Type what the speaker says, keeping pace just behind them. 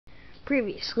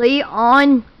Previously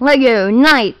on Lego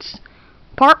Knights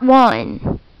Part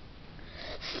 1.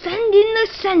 Send in the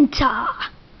center.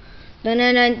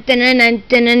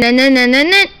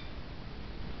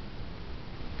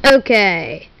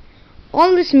 Okay.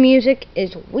 All this music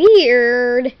is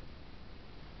weird.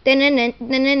 Stop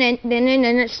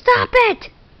it!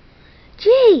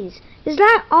 Jeez, is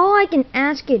that all I can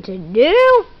ask you to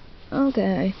do?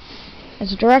 Okay.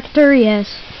 As a director,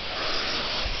 yes.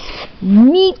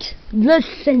 Meet the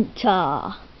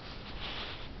center.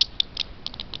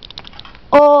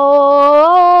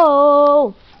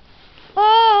 Oh,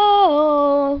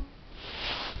 oh,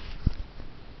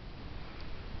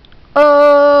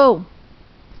 oh.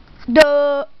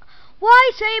 Duh.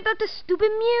 Why say about the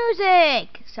stupid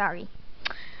music? Sorry.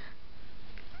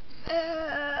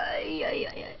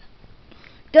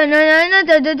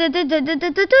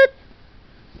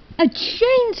 A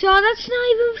chainsaw? That's not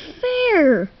even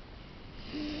fair.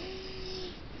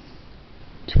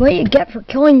 That's what you get for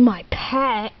killing my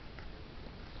pet.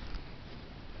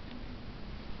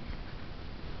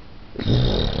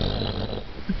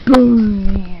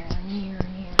 Boom.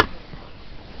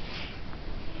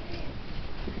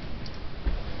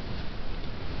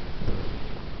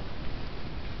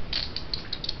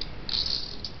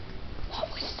 What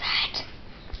was that?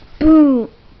 Boom.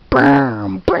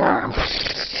 Bam. Bam.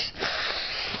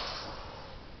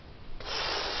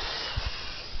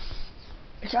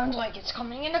 It sounds like it's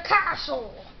coming in the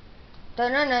castle.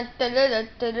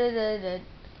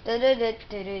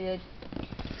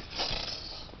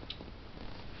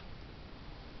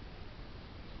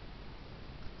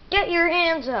 Get your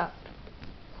hands up.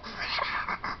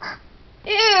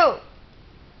 Ew.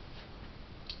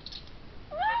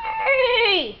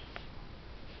 Hey.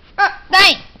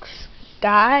 Thanks,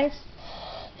 guys.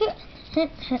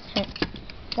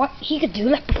 What? He could do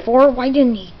that before? Why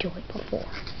didn't he do it before?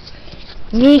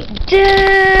 Meet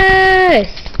this!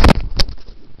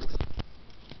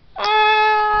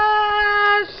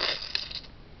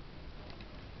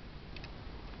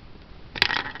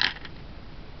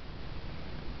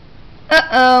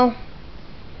 Uh-oh.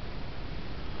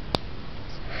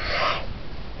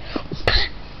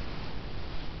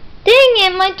 Dang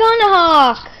it, my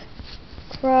tomahawk!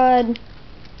 Crud.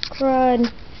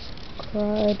 Crud.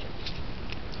 Crud.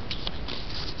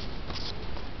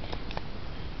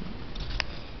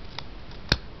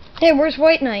 Hey, where's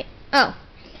White Knight? Oh.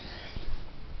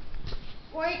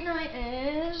 White Knight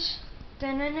is...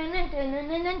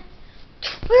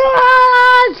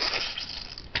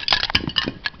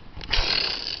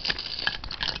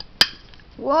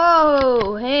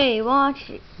 Whoa, hey, watch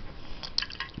it.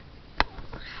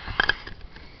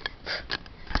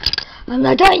 I'm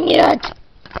not done yet.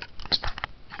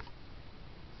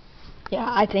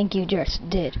 Yeah, I think you just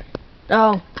did.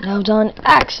 Oh, that was on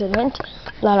accident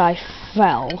that I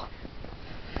fell.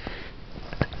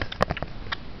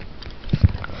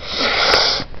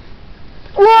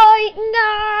 White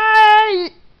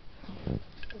Knight!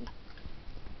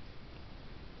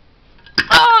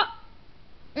 Ah!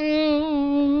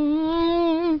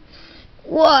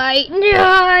 White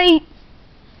Knight!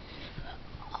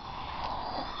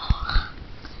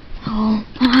 Oh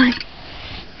my.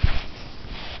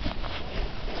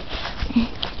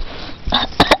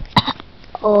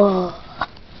 Oh.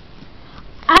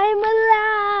 I'm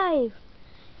alive!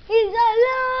 He's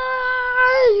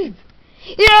alive!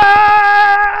 Yay!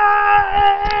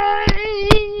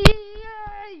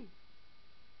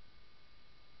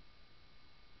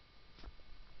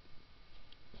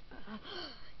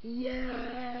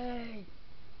 Yay!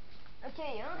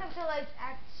 Okay, you don't have to like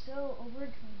act so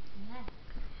overdramatic.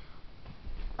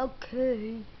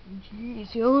 Okay,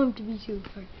 jeez, you don't have to be so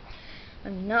harsh.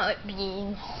 I'm not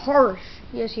being harsh.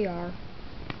 Yes, you are.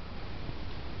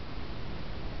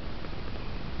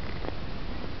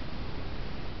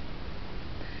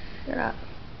 Shut up.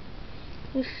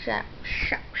 You shut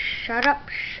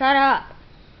up.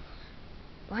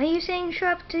 Why are you saying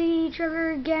shut up to each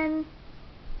other again?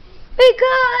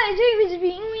 Because he was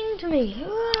being mean to me.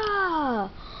 Ah.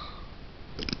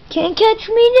 Can't catch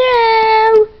me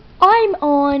now. I'm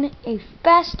on a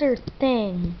faster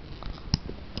thing.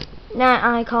 That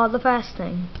I call the fast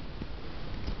thing.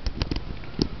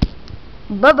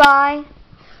 Bye-bye.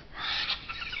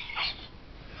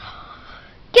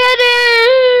 Get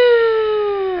in!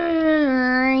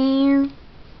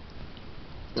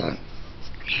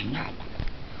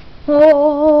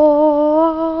 Oh.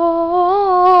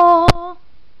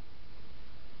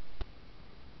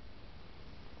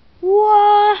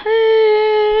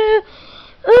 Wahoo!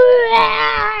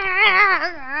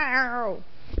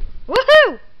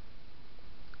 Woohoo!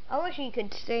 I wish you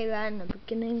could say that in the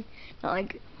beginning. Not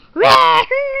like,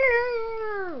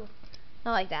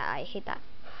 not like that. I hate that.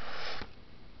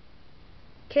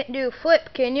 Can't do a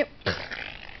flip, can you?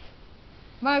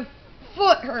 My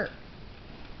foot hurt.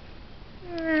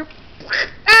 Ow!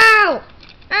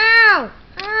 Ow!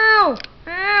 Ow!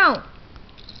 Ow!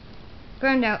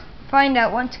 Find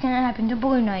out what's gonna happen to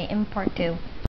Blue Knight in part 2.